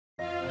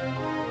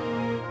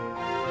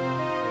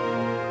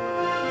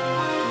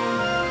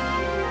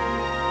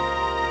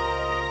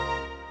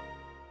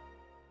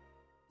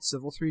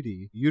Civil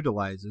 3D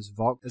utilizes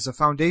Vault as a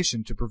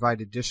foundation to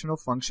provide additional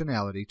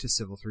functionality to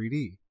Civil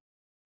 3D.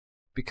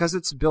 Because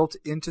it's built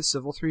into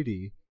Civil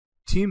 3D,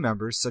 team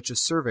members such as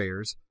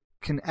surveyors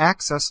can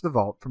access the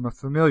Vault from a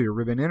familiar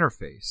ribbon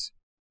interface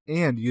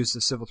and use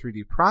the Civil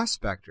 3D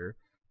Prospector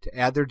to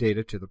add their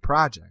data to the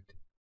project.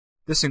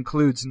 This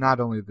includes not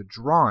only the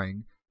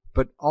drawing,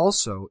 but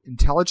also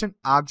intelligent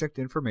object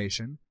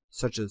information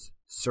such as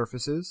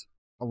surfaces,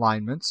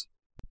 alignments,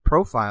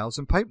 profiles,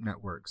 and pipe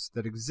networks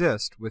that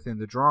exist within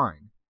the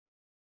drawing.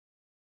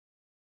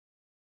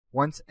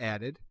 Once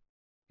added,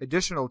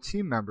 additional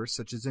team members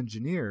such as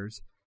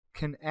engineers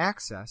can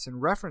access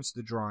and reference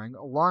the drawing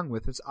along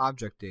with its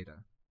object data.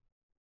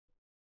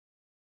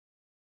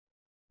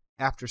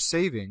 After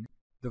saving,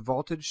 the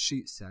vaulted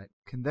sheet set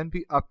can then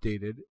be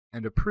updated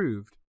and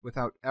approved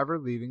without ever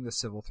leaving the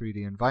Civil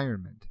 3D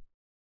environment.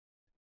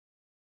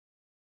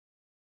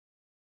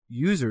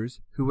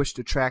 Users who wish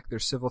to track their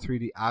Civil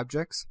 3D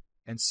objects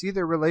and see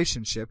their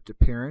relationship to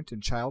parent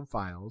and child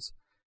files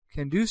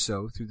can do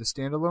so through the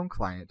standalone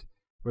client,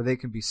 where they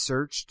can be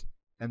searched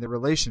and their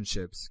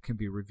relationships can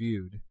be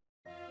reviewed.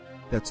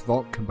 That's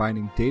Vault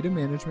combining data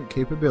management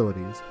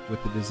capabilities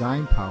with the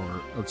design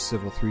power of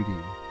Civil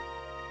 3D.